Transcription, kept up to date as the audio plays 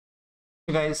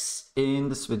Hey guys, in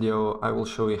this video I will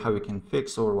show you how you can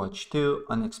fix Overwatch 2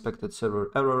 unexpected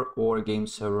server error or game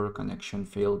server connection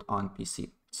failed on PC.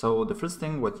 So the first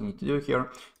thing what you need to do here,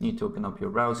 you need to open up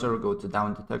your browser, go to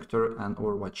down detector and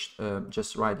Overwatch,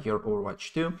 just right here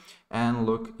Overwatch 2, and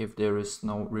look if there is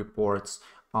no reports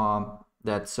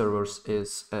that servers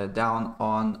is down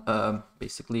on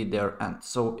basically their end.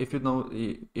 So if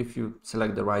you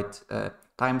select the right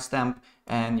timestamp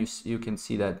and you can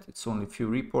see that it's only few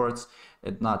reports,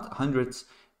 it's not hundreds,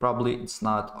 probably it's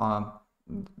not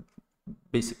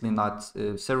basically not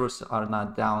servers are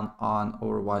not down on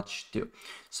Overwatch 2.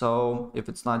 So if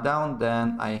it's not down,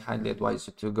 then I highly advise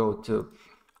you to go to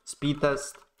speed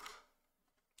test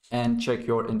and check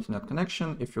your internet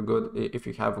connection if you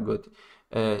have a good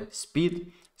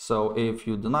speed. So if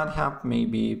you do not have,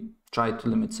 maybe try to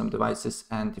limit some devices,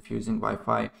 and if using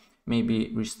Wi-Fi,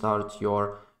 maybe restart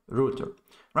your router,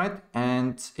 right?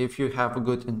 And if you have a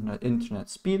good internet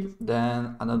speed,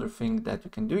 then another thing that you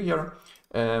can do here,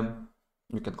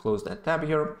 you can close that tab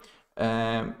here,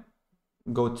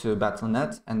 go to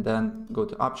Battle.net and then go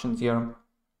to options here,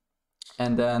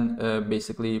 and then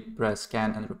basically press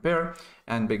scan and repair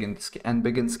and begin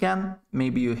scan.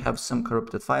 Maybe you have some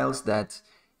corrupted files that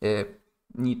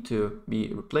need to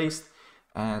be replaced,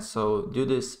 so do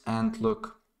this and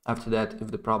look after that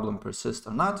if the problem persists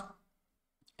or not.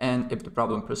 And if the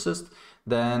problem persists,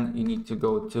 then you need to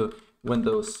go to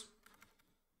Windows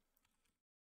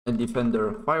and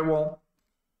Defender Firewall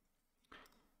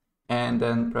and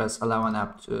then press allow an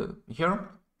app to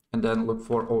here, and then look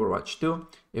for Overwatch 2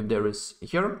 if there is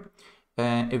here.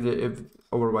 If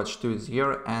Overwatch 2 is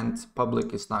here and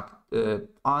public is not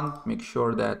on, make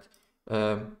sure that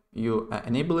you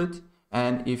enable it.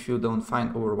 And if you don't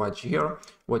find Overwatch here,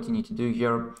 what you need to do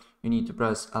here, you need to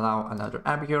press allow another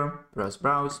app here, press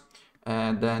browse,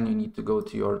 and then you need to go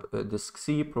to your disk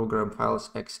C, program files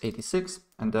x86,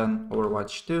 and then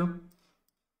Overwatch 2,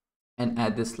 and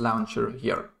add this launcher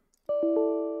here,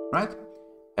 right?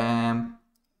 And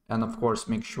of course,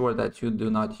 make sure that you do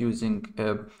not using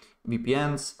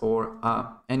VPNs or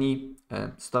any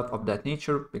stuff of that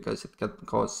nature, because it can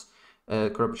cause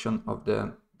corruption of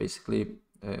the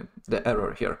the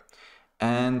error here.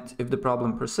 And if the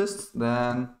problem persists,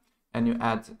 then and you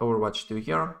add Overwatch 2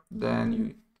 here, then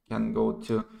you can go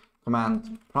to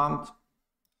command prompt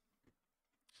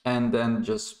and then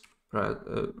just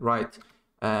write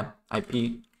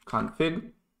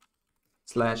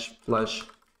ipconfig/flush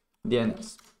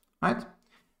DNS, right?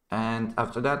 And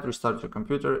after that, restart your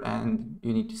computer and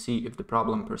you need to see if the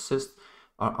problem persists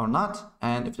or not.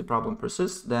 And if the problem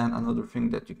persists, then another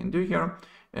thing that you can do here,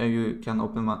 you can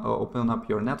open up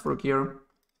your network here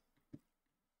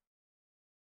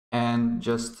and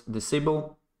just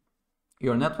disable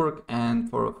your network and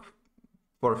for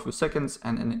a few seconds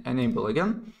and enable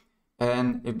again.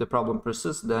 And if the problem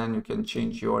persists, then you can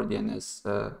change your DNS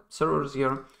servers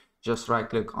here. Just right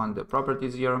click on the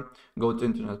properties here, go to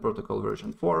Internet Protocol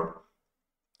version 4,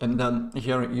 and then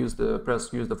here use the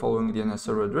following DNS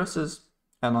server addresses,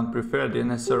 and on preferred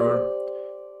DNS server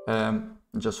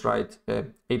just write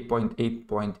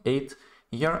 8.8.8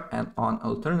 here, and on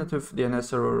alternative DNS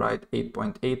server write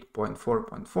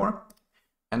 8.8.4.4,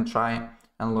 and try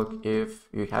and look if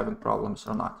you're having problems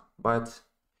or not. But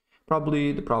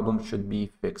probably the problem should be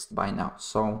fixed by now.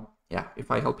 So yeah,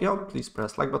 if I help you out, please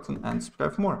press like button and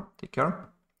subscribe for more. Take care.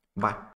 Bye.